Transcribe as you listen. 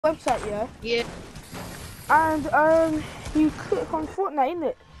website, yeah? Yeah. And you click on Fortnite,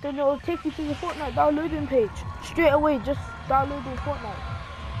 innit? Then it'll take you to the Fortnite downloading page. Straight away, just downloading Fortnite.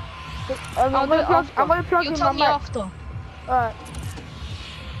 I'll do it after. I'm gonna plug You in tell my me mic. after. Alright.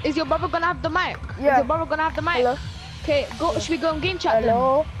 Is your brother gonna have the mic? Yeah. Is your brother gonna have the mic? Hello? Okay, go. Yeah. Should we go in game chat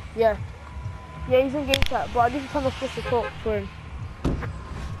Hello? Yeah. Yeah, he's in game chat, but I need to turn off push to talk for him.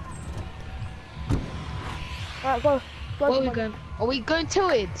 Alright, go. then? Where are we going? Are we going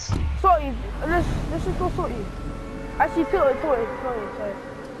tilted? Sorted. Let's just go sorted. Actually, sorry.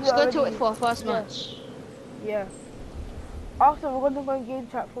 Let's go tilted for our first match. Yeah. After we're gonna go in game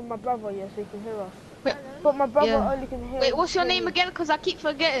chat for my brother, yeah, so he can hear us. Wait, but my brother only can hear. Wait, what's your name again? Because I keep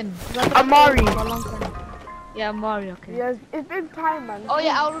forgetting. Amari. Yeah, Amari. Okay. Yeah, it's been time, man. Oh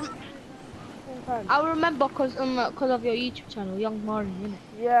yeah, I'll remember because of your YouTube channel, Young Mari, innit?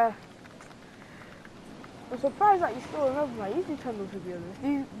 Yeah. I'm surprised that you still remember my YouTube channel, to be honest.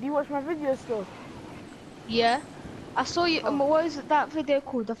 Do you watch my videos still? Yeah. I saw you. Oh. What is that video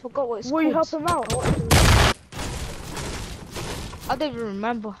called? I forgot what it's called. Will you help him out? I don't even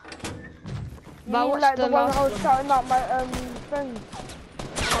remember. You But I watched like the one last I was one. shouting out my friend,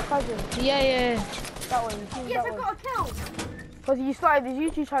 my cousin. Yeah. That one. Yes, I got a kill. Because he started his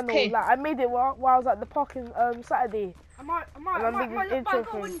YouTube channel. Okay. Like I made it while I was at the park in Saturday. I got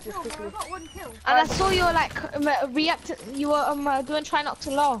one kill. And I saw you were like reacting. You were doing try not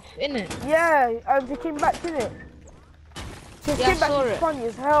to laugh, innit? Yeah, he came back, innit? He Yeah, came I back, saw he's it. funny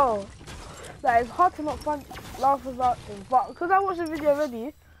as hell. Like it's hard to not laugh about him. But because I watched the video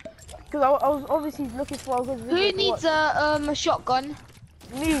already, because I was obviously looking for a good video. Who needs a shotgun?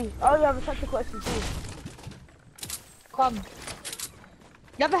 Me. I only have a tactical SMG. Come.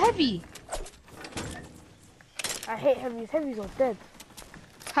 You have a heavy. I hate heavies. Heavies are dead.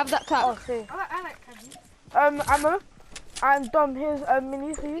 Have that tap. Oh, see. I like heavy. Ammo. And here's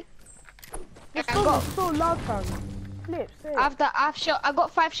minis for you. It's so loud, fam. Flips. I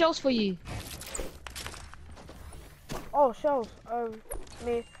got 5 shells for you. Oh, shells.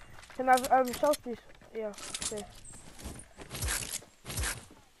 Me. Can I have shells, please? Yeah. Okay.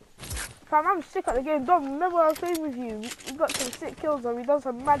 Fam, I'm sick at the game. Dom, remember I was playing with you? We got some sick kills and we done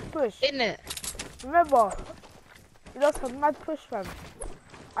some mad push. Innit? Remember? We done some mad push, fam.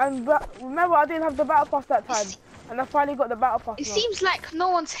 And remember I didn't have the battle pass that time. And I finally got the battle pass. It seems like no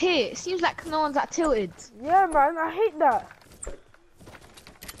one's here. It seems like no one's at tilted. Yeah, man. I hate that.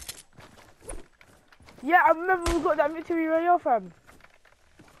 Yeah, I remember we got that victory royale, fam.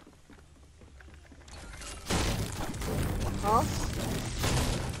 Huh?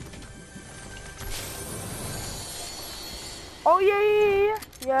 Oh yeah.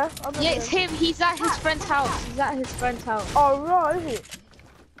 Yeah, it's him. He's at his friend's house. Oh right, is it?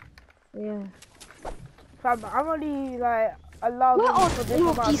 Yeah. Fam, I'm only like allowed. Where are for this all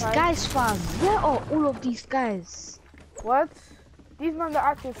of amount these time. guys, fam? Where are all of these guys? What? These men are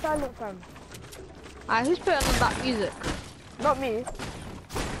acting silent, fam. Alright, who's putting on that music? Not me.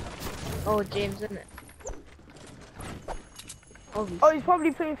 Oh, James, isn't it? Obviously. Oh, he's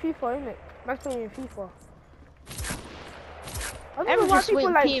probably playing FIFA, isn't it? Man's playing FIFA. I don't know Everyone's why just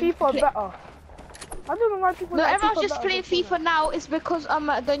people like waiting FIFA better. I don't know why people No, like everyone's FIFA just better playing than FIFA now. It's because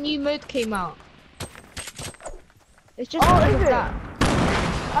the new mode came out. It's just Oh, because is of it? that.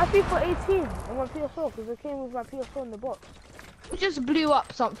 I have FIFA 18 on my PS4 because it came with my PS4 in the box. We just blew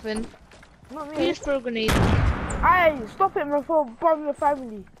up something. Not We me. just threw a grenade. Aye, stop it before bomb your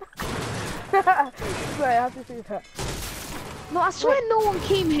family. Sorry, I have to say that. No, I swear no one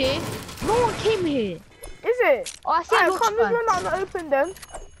came here. No one came here. Is it? Oh, I see a launch Come, let's run pad. out in the open then.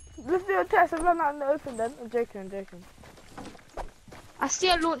 Let's do a test and run out in the open then. I'm joking. I see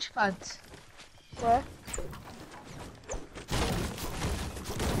a launch pad. Where?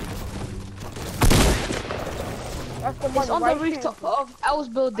 That's the one. It's on the rooftop of L's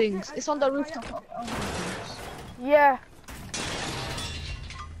buildings. It's on the rooftop of L's buildings. Yeah.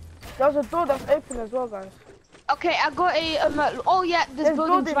 There's a door that's open as well, guys. Okay, I got a oh yeah, there's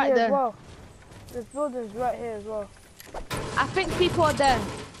buildings right here there. as well. There's buildings right here as well. I think people are there.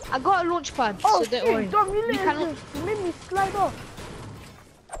 I got a launch pad, Oh so don't worry. shit, Dom, you cannot... you made me slide off.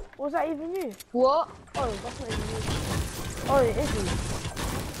 Was that even you? What? Oh, that's not even you. Oh, it isn't.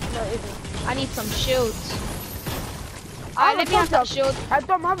 No, it isn't. I need some shields. Alright, let me have that shield.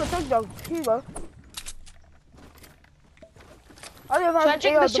 Dom, I have a chug jug. Here you go. I don't Should I have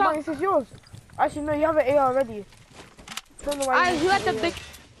drink an AR, the the money is yours. Actually, no, you have an AR already. Don't know why Alright, you who had the AR. big...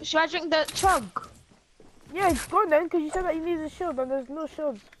 Should I drink the chug? Yeah, go on then, because you said that you need a shield and there's no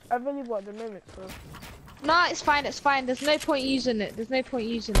shields available at the moment, so. No, it's fine, it's fine. There's no point using it.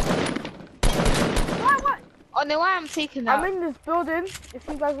 What? Oh Oh no, why I'm taking that? I'm in this building. If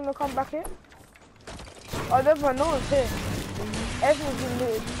you guys wanna come back here. Oh, never mind, no one's here. Everyone's been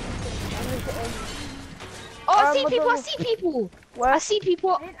looted. Oh, I see people. I see people. Where? I see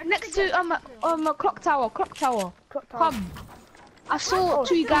people next to clock tower. Clock tower. Come. I saw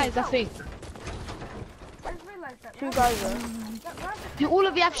two guys. I think. I just realised that. 2 guys there. Do all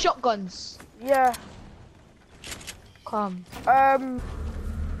of you have shotguns? Yeah. Come.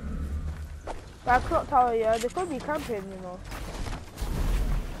 That clock tower, yeah, they could be camping, you know.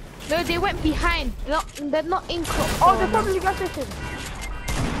 No, they went behind. They're not in clock Oh, tower. they're probably gas station.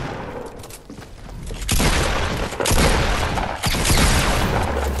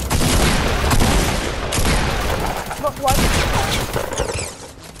 Not one.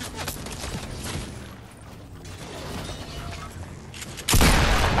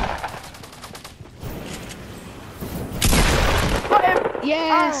 Got him.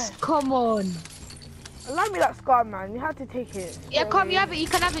 Yes, come on. Allow me that scar, man. You had to take it. Yeah, come, you have it. You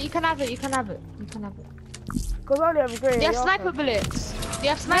can have it. You can have it. You can have it. You can have it. Because I only have a grey. They have sniper bullets. They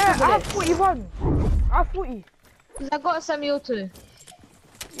have Yeah, sniper I have bullets. 41. I have 40. Cause I got a semi-auto.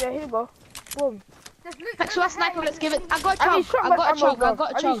 Yeah, here you go. Boom. There's loot. Thanks for a sniper. Let's give it. I got a I need chug. I shotgun got a ammo, chug. I bro.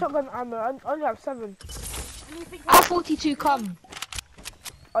 got a I need chug. shotgun ammo. I only have 7. I have 42. Come.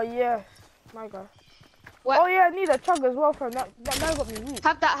 Oh, yes. My God. What? Oh, yeah, I need a chug as well, fam. That guy got me weak.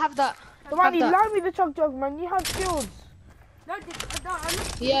 Have that. Have that. Come on, Have that. allow me the chug, man. You have shields. No, I'm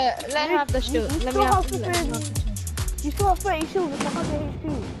not. Yeah, let me have the shield. You Let still me have have. flipping. You still have 30 shields with 100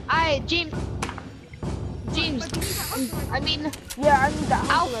 HP. Aye, James. James. I mean, Yeah, I need that.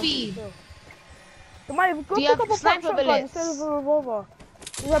 Alfie. Come on, go Do you pick have up a sniper pump shotgun bullets? instead of a revolver.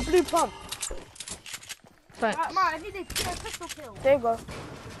 There's a blue pump. thanks. Man, I need to get a pistol kill. There you go.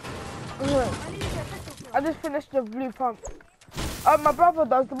 I need to get a pistol kill. I just finished the blue pump. My brother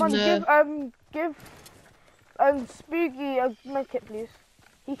does the money. No. Give Spooky a medkit, please.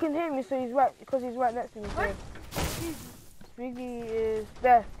 He can hear me, so he's right because he's right next to me. So. Spooky is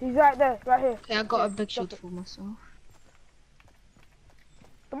there. He's right there, right here. Okay, I got a big shield for myself.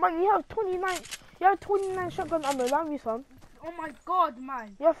 The man, you have 29. You have 29 shotgun ammo. Allow me some. Oh my god,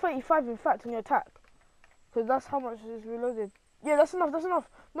 man. You have 35 in fact on your attack, because that's how much is reloaded. Yeah, that's enough. That's enough.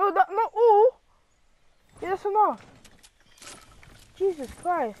 No, that not all. Yeah, that's enough. Jesus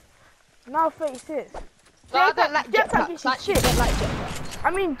Christ. Now 36. No, I don't like jetpacks. Actually, I don't like jetpacks.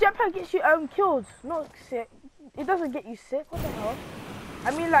 I mean, jetpack gets you killed, not sick. It doesn't get you sick. What the hell?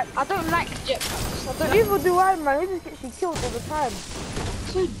 I mean, like, I don't like jetpacks. I don't people do I, man. It just gets you killed all the time.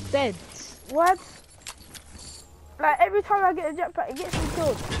 so dead. What? Like, every time I get a jetpack, it gets me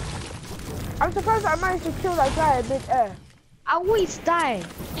killed. I'm surprised that I managed to kill that guy in mid-air. I always die.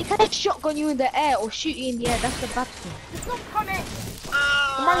 They can't shotgun you in the air or shoot you in the air. That's the bad thing. Stop coming.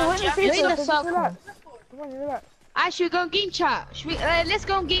 Come on, we're in the You're in future, the so just circle. relax. Come on, relax. Should we go on game chat? Should we? Let's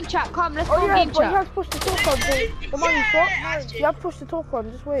go on game chat. Come, let's go Oh on yeah, game but you chat. have to push the talk on. The money you got. You have to push the talk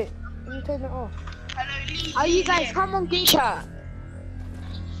on. Just wait. Let me turn it off. Are you guys come on game chat?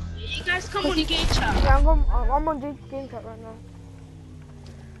 You guys come on game chat. Yeah, I'm on game chat right now.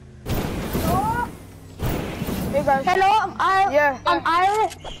 Hey guys. Hello, I'm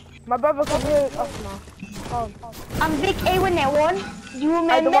Irish. My brother can hear us now. I'm Vic A101. You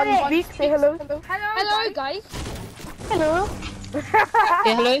I remember the one it? you speak. Say hello. Hello guys. Hello.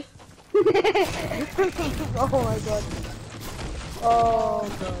 Hey, hello. Oh my god. Oh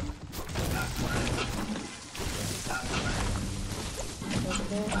god.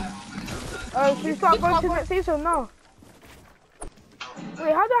 Okay. Should we start going to the next season now?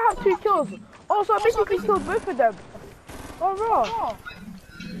 Wait, how do I have 2 kills? Oh, so I basically killed both of them. Oh, raw.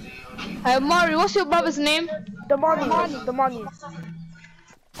 Hey, Mari, what's your brother's name? The money. Pardon? The money.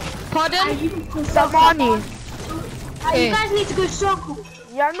 Hey. You guys need to go circle.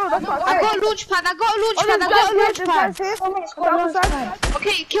 Yeah, I know, that's what I I got a said. launch pad. I got a launch Oh, pad. I got a launch this pad. guy's here. On the other side.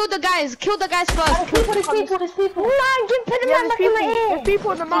 Okay, kill the guys. Kill the guys first. There's people. No, you put them Yeah, back in my there's ear.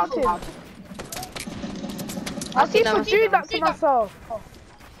 people in the mountain. I see keep them. on doing that to myself.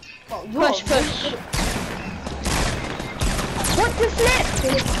 Push. What's the flip?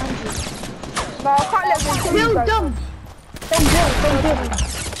 No, I can't let them kill you Build guys. them.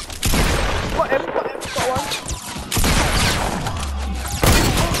 Got him. Got one.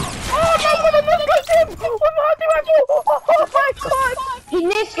 Oh no, what a look at him! With my hunting rifle! Oh my god! He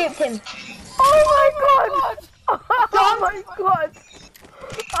no-scoped him. Oh my god! Oh my god!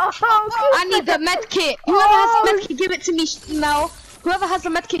 Oh, I need the med kit. Whoever has the med kit, give it to me now. Whoever has the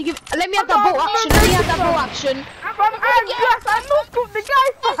med kit, give it. Let me have that bolt action. Let me have that bolt action. Fam, I'm blessed. I no-scoped the guy,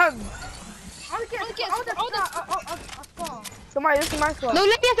 fam! I'll get a scar. Somebody, this is my squad. No,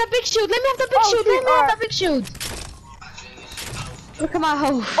 let me have that big shield. Let me have that big Oh, shield. shit, Let me have alright. that big shield. Look at my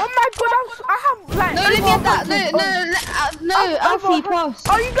health. Oh my god, I have like. No, let me have that. No, Alfie, pass.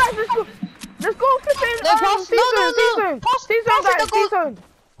 Oh, you guys, let's go flipping. No, pass. No. Pass Season, it guys, the goal. season.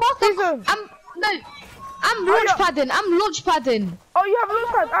 Pass the Season. I'm launch padding. I'm launch padding. Oh, you have a launch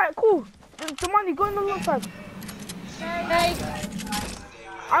pad. Alright, cool. The money, go in the launch pad.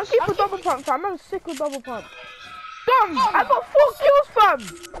 I'll keep a double pump, fam. I'm sick of double pump. Dom, I got 4 kills, fam.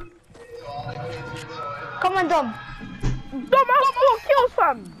 Come on, Dom. Dom, I got 4 kills,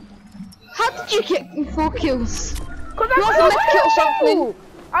 fam. How did you get 4 kills? Cause You I have to killed kill 2 something. people.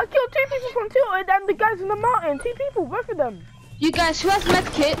 I killed 2 people from Tilted and the guys in the mountain. 2 people, both of them. You guys, who has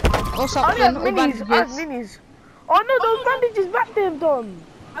medkit or I something? have Or minis. I have bandages? minis. Oh no, those bandages back there, Dom.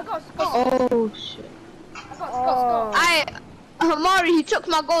 I got scar. Oh shit! I got scar. Mari, he took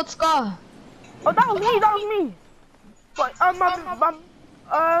my gold scar. Oh, that was me. That was me. But that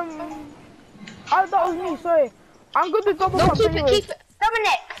was me. Sorry. I'm good with double No, pump keep anyway. it.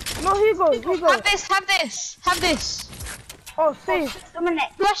 Dominic. No, here goes. Here goes. Have this. Oh, safe. Dominic.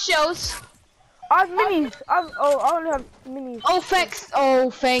 Flash shells. I have minis. I only have minis. Oh, thanks. Oh,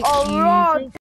 thank Oh, you. Lord.